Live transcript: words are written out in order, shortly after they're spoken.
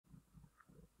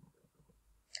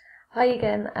Hi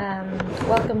again,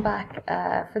 welcome back.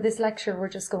 For this lecture we're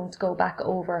just going to go back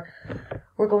over,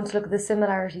 we're going to look at the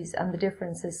similarities and the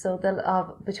differences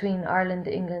between Ireland,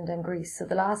 England and Greece. So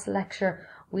the last lecture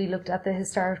we looked at the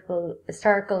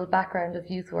historical background of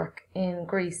youth work in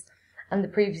Greece, and the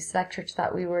previous lecture to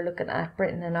that we were looking at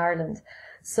Britain and Ireland.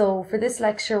 So for this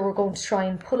lecture we're going to try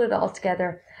and pull it all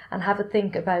together and have a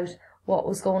think about what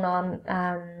was going on,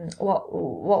 what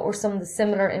were some of the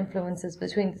similar influences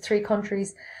between the three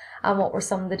countries, and what were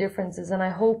some of the differences. And I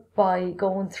hope by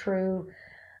going through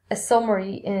a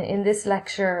summary in this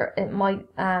lecture, it might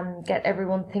get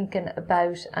everyone thinking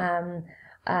about,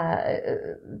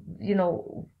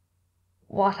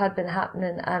 what had been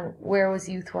happening and where was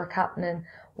youth work happening,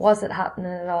 was it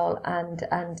happening at all,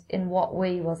 and in what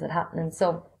way was it happening.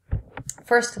 So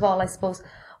first of all, I suppose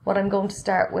what I'm going to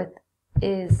start with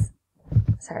is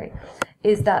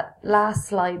that last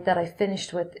slide that I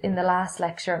finished with in the last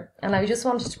lecture. And I just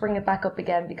wanted to bring it back up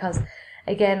again because,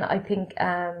 again, I think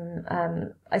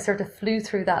I sort of flew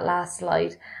through that last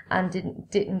slide and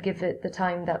didn't give it the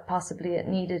time that possibly it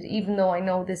needed, even though I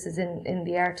know this is in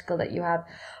the article that you have.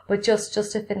 But just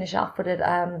to finish off with it,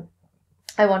 I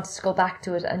wanted to go back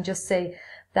to it and just say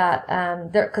that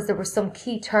because there were some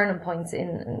key turning points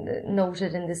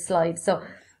noted in this slide. So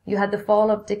you had the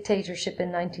fall of dictatorship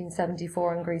in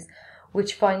 1974 in Greece,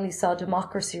 which finally saw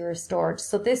democracy restored.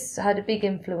 So this had a big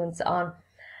influence on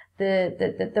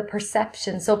the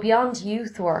perception. So beyond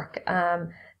youth work,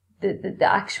 the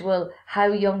actual how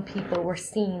young people were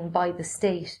seen by the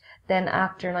state then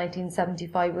after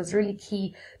 1975 was really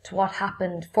key to what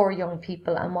happened for young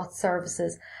people and what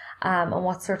services and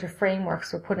what sort of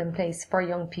frameworks were put in place for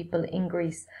young people in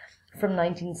Greece from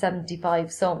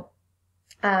 1975. So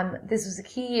this was a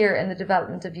key year in the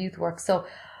development of youth work. So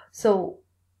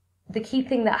the key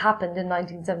thing that happened in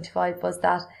 1975 was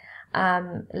that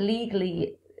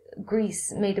legally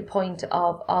Greece made a point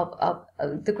of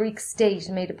the Greek state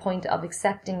made a point of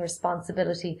accepting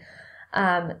responsibility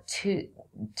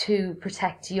to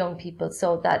protect young people,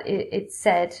 so that it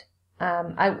said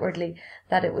outwardly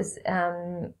that it was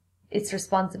its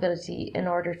responsibility in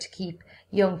order to keep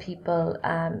young people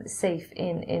safe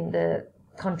in the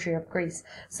country of Greece.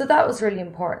 So that was really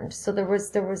important. So there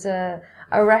was a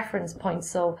reference point.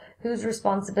 So whose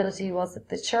responsibility was it?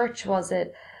 The church? Was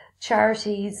it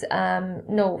charities?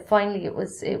 No, finally it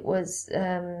was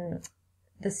the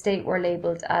state were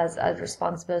labelled as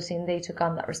responsibility, and they took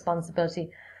on that responsibility.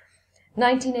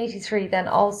 1983 then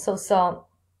also saw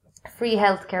free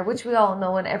healthcare, which we all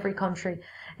know in every country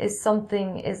is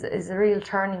a real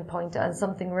turning point and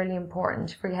something really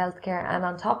important, free healthcare. And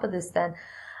on top of this then,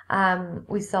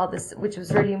 we saw this, which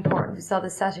was really important, we saw the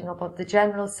setting up of the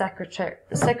General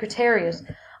Secretariat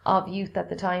of Youth at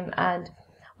the time. And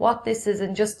what this is,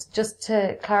 and just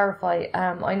to clarify,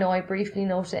 I know I briefly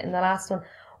noted it in the last one,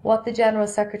 what the General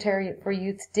Secretariat for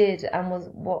Youth did and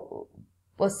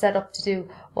was set up to do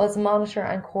was monitor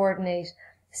and coordinate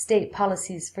state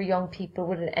policies for young people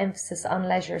with an emphasis on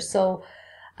leisure. So,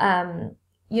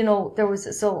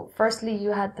 firstly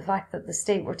you had the fact that the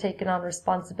state were taking on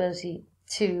responsibility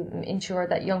to ensure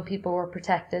that young people were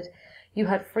protected. You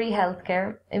had free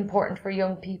healthcare, important for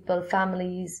young people,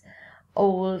 families,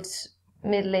 old,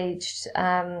 middle-aged,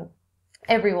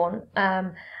 everyone.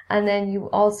 And then you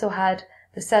also had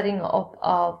the setting up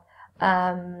of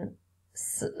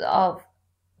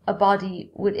a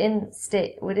body within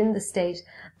the state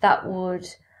that would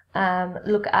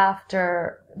look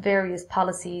after various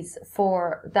policies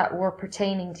that were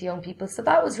pertaining to young people. So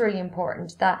that was really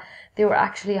important, that they were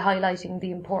actually highlighting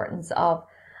the importance of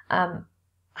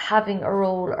having a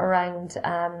role around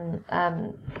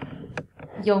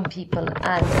young people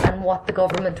and what the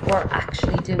government were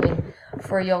actually doing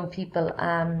for young people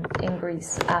in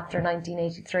Greece after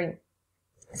 1983.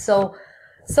 So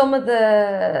some of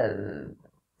the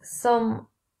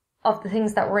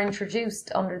things that were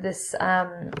introduced under this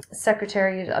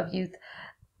Secretariat of Youth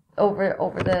over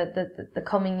the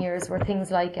coming years were things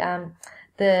like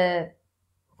the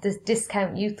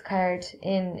discount youth card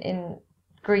in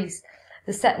Greece,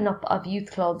 the setting up of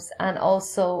youth clubs, and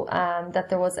also that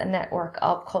there was a network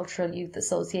of cultural youth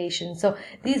associations. So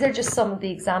these are just some of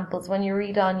the examples. When you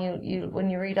read on, when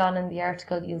you read on in the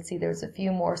article, you'll see there's a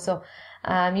few more. So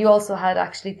you also had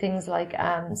actually things like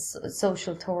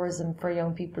social tourism for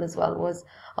young people as well was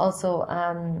also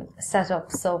set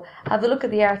up. So have a look at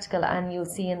the article and you'll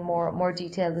see in more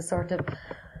detail the sort of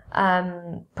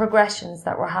progressions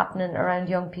that were happening around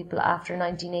young people after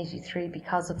 1983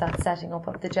 because of that setting up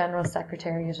of the General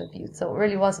Secretariat of Youth. So it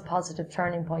really was a positive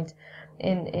turning point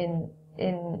in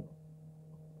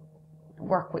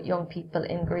work with young people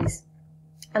in Greece.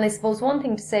 And I suppose one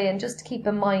thing to say, and just to keep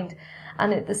in mind,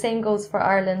 and the same goes for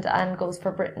Ireland and goes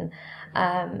for Britain,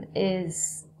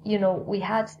 is, you know, we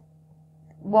had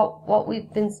what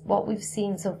we've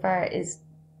seen so far is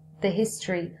the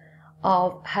history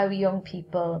of how young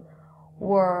people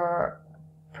were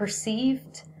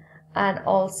perceived and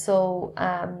also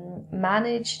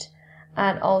managed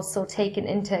and also taken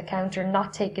into account or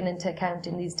not taken into account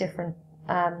in these different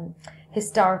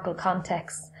historical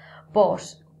contexts,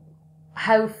 but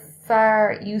how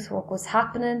far youth work was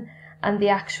happening and the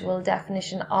actual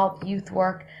definition of youth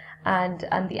work and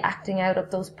the acting out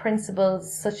of those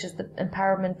principles such as the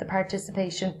empowerment, the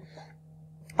participation,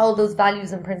 all those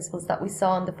values and principles that we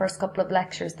saw in the first couple of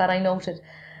lectures that I noted.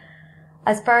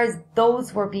 As far as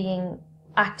those were being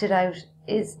acted out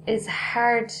is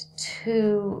hard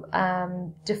to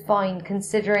define,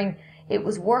 considering it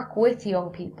was work with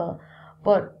young people,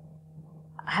 but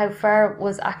how far it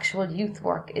was actual youth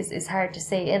work is hard to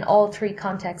say in all three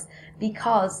contexts,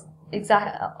 because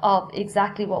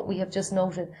exactly what we have just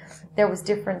noted. There was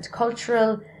different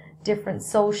cultural, different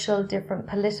social, different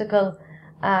political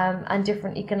and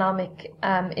different economic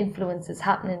influences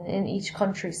happening in each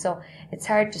country. So it's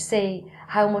hard to say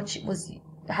how much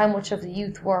of the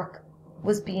youth work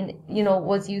was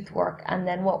youth work, and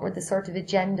then what were the sort of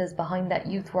agendas behind that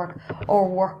youth work or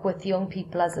work with young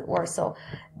people, as it were. So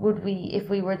would we, if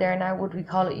we were there now, would we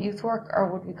call it youth work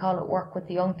or would we call it work with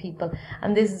the young people?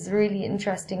 And this is a really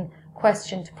interesting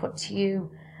question to put to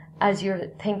you as you're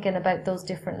thinking about those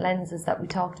different lenses that we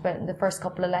talked about in the first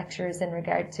couple of lectures in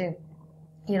regard to,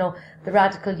 you know, the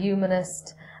radical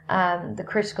humanist, the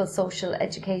critical social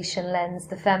education lens,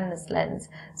 the feminist lens.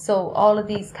 So all of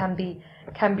these can be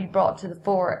brought to the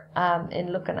fore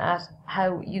in looking at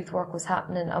how youth work was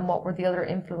happening and what were the other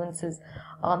influences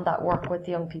on that work with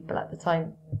young people at the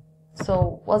time.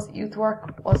 So was it youth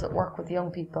work? Was it work with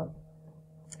young people?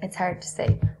 It's hard to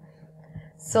say.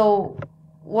 So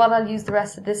what I'll use the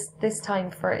rest of this time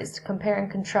for is to compare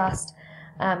and contrast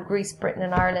Greece, Britain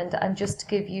and Ireland, and just to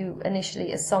give you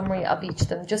initially a summary of each of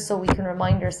them, just so we can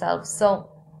remind ourselves. So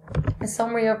a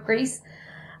summary of Greece,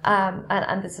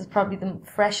 and this is probably the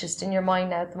freshest in your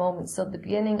mind now at the moment. So the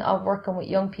beginning of working with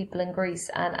young people in Greece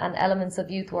and elements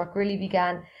of youth work really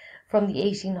began from the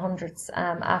 1800s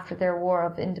after their war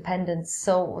of independence.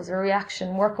 So it was a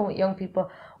reaction, working with young people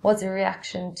was a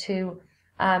reaction to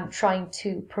trying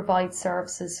to provide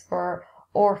services for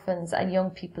orphans and young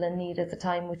people in need at the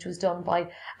time, which was done by,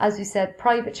 as we said,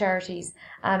 private charities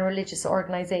and religious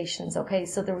organisations. Okay,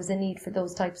 so there was a need for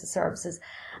those types of services.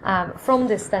 From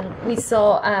this then we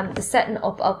saw the setting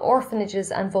up of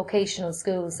orphanages and vocational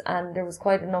schools, and there was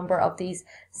quite a number of these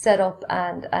set up,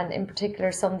 and in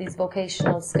particular some of these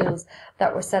vocational schools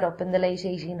that were set up in the late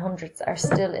 1800s are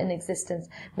still in existence,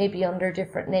 maybe under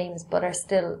different names, but are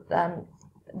still,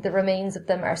 the remains of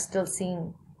them are still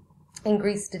seen in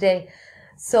Greece today.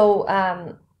 So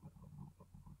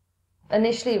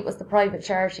initially it was the private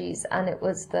charities and it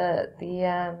was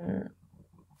the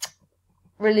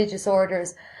religious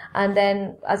orders, and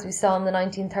then as we saw in the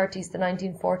 1930s, the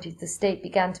 1940s, the state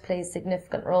began to play a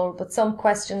significant role. But some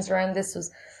questions around this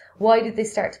was, why did they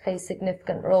start to play a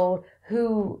significant role?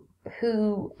 Who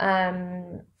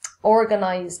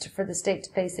organised for the state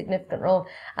to play a significant role?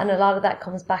 And a lot of that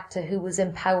comes back to who was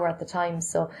in power at the time,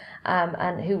 so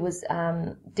and who was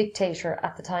dictator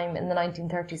at the time in the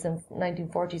 1930s and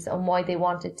 1940s, and why they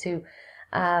wanted to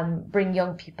bring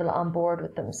young people on board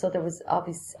with them. So there was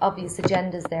obvious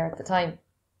agendas there at the time.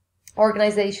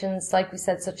 Organisations, like we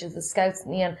said, such as the Scouts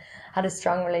in Ian, had a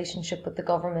strong relationship with the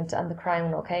government and the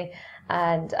Crown, okay?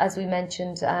 And as we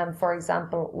mentioned, for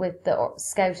example, with the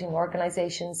scouting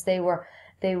organisations, they were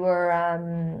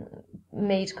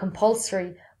made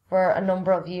compulsory for a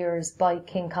number of years by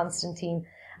King Constantine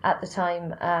at the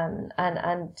time,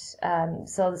 and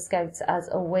saw the Scouts as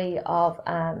a way of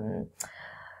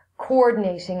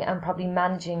coordinating and probably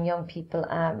managing young people,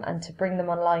 and to bring them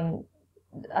online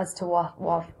as to what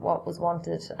was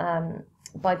wanted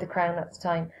by the Crown at the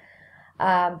time.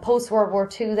 Post World War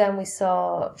II, then we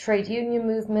saw trade union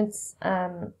movements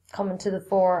coming to the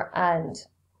fore, and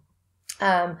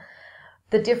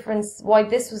the difference why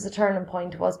this was a turning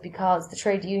point was because the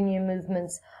trade union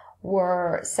movements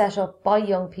were set up by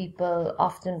young people,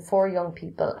 often for young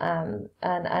people,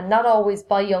 and not always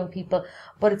by young people,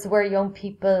 but it's where young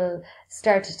people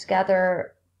started to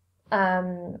gather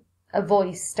a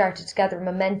voice, started to gather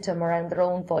momentum around their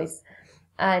own voice.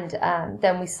 And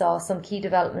then we saw some key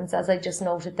developments, as I just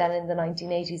noted, then in the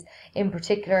 1980s, in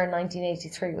particular in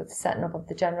 1983 with the setting up of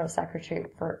the General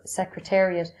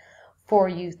Secretariat for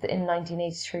Youth in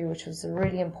 1983, which was a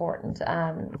really important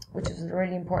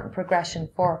progression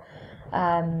for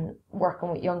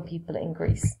working with young people in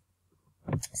Greece.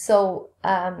 So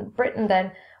Britain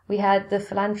then, we had the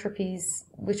philanthropies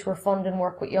which were funding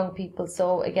work with young people.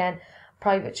 So again,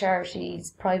 private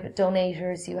charities, private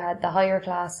donators, you had the higher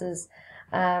classes,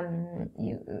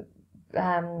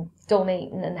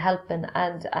 donating and helping,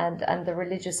 and the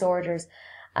religious orders,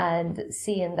 and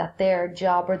seeing that their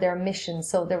job or their mission,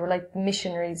 so they were like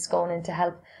missionaries going in to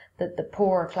help the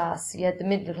poorer class. You had the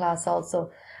middle class also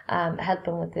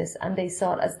helping with this, and they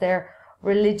saw it as their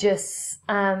religious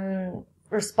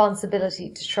responsibility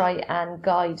to try and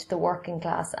guide the working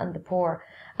class and the poor.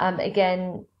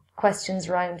 Again, questions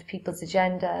around people's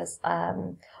agendas.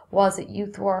 Was it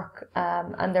youth work?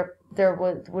 And there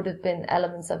would have been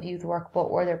elements of youth work, but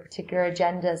were there particular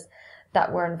agendas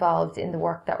that were involved in the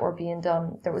work that were being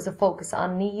done? There was a focus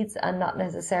on needs and not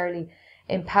necessarily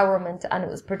empowerment, and it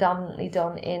was predominantly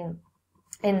done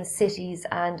in cities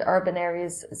and urban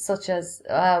areas, such as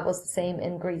was the same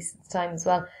in Greece at the time as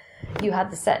well. You had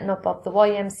the setting up of the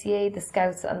YMCA, the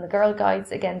Scouts and the Girl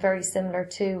Guides, again very similar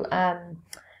to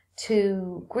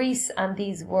Greece, and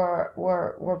these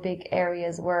were big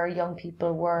areas where young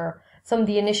people were, some of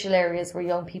the initial areas where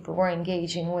young people were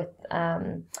engaging with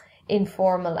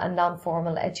informal and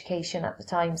non-formal education at the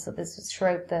time. So this was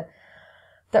throughout the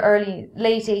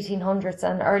late 1800s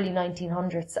and early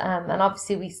 1900s, and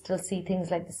obviously we still see things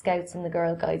like the Scouts and the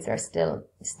Girl Guides are still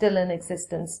in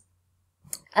existence.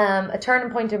 A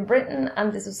turning point in Britain,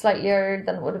 and this was slightly earlier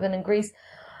than it would have been in Greece,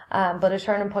 but a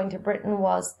turning point in Britain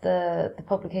was the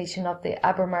publication of the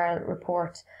Albemarle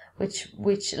report,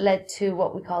 which led to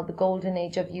what we call the golden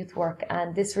age of youth work.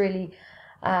 And this really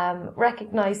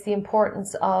recognised the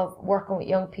importance of working with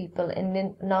young people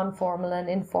in non-formal and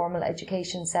informal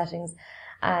education settings,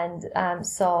 and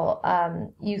saw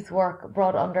youth work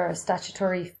brought under a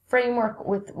statutory framework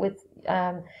with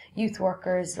youth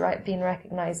workers being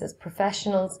recognised as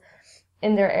professionals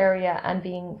in their area and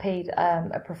being paid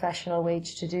a professional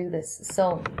wage to do this.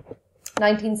 So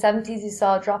 1970s, you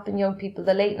saw a drop in young people,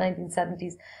 the late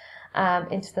 1970s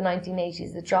into the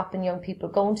 1980s, the drop in young people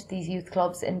going to these youth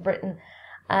clubs in Britain.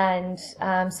 And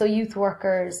so youth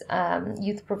workers,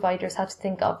 youth providers had to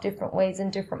think of different ways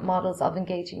and different models of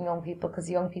engaging young people, because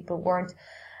young people weren't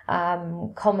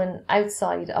coming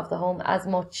outside of the home as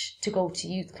much to go to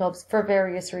youth clubs for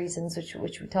various reasons,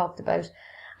 which we talked about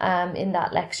in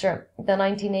that lecture. The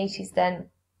 1980s then,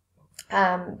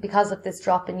 because of this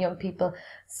drop in young people,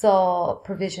 saw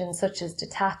provisions such as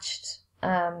detached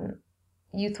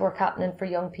youth work happening for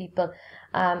young people,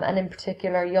 and in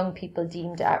particular young people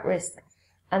deemed at risk.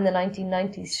 And the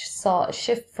 1990s saw a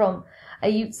shift from a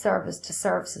youth service to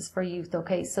services for youth.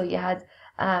 Okay, so you had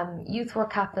youth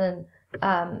work happening in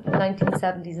the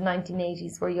 1970s and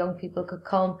 1980s, where young people could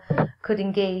come, could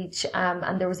engage,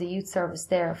 and there was a youth service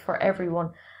there for everyone.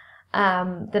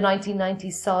 The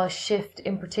 1990s saw a shift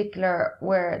in particular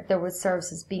where there was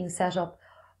services being set up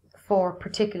for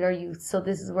particular youth. So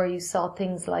this is where you saw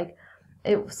things like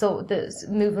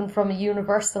moving from a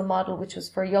universal model, which was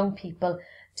for young people,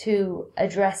 to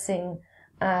addressing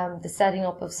the setting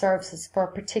up of services for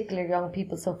particular young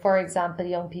people. So for example,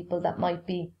 young people that might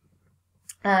be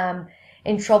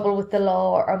in trouble with the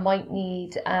law, or might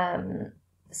need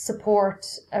support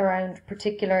around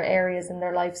particular areas in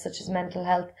their life, such as mental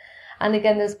health. And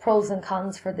again, there's pros and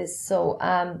cons for this. So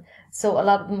a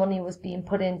lot of the money was being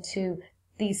put into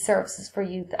these services for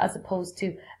youth as opposed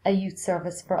to a youth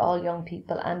service for all young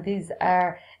people. And these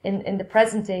are, in the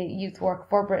present day youth work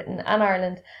for Britain and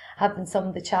Ireland, have been some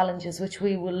of the challenges which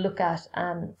we will look at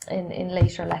in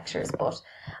later lectures. But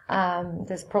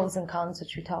there's pros and cons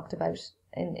which we talked about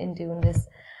in doing this.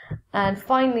 And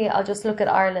finally, I'll just look at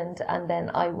Ireland, and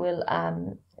then I will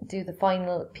do the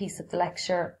final piece of the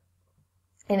lecture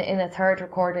in a third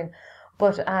recording.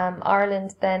 But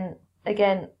Ireland then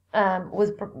again was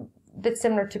a bit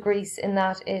similar to Greece in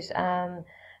that it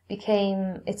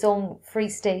became its own free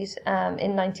state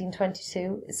in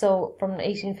 1922. So from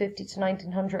 1850 to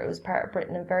 1900, it was part of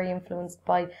Britain and very influenced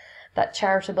by that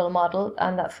charitable model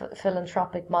and that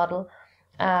philanthropic model.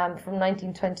 From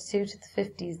 1922 to the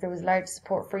 50s, there was large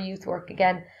support for youth work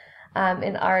again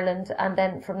in Ireland. And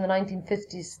then from the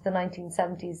 1950s to the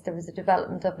 1970s, there was a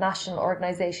development of national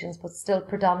organisations, but still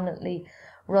predominantly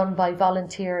run by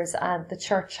volunteers, and the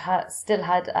church still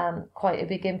had quite a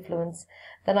big influence.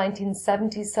 The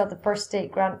 1970s saw the first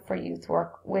state grant for youth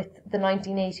work, with the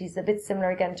 1980s, a bit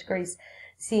similar again to Greece,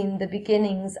 seeing the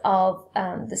beginnings of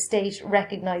the state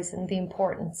recognising the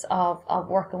importance of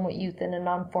working with youth in a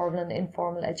non-formal and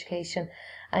informal education.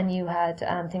 And you had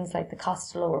things like the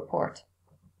Costello report.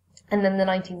 And then the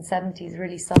 1970s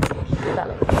really saw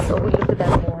development. So we'll look at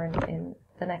that more in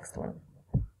the next one.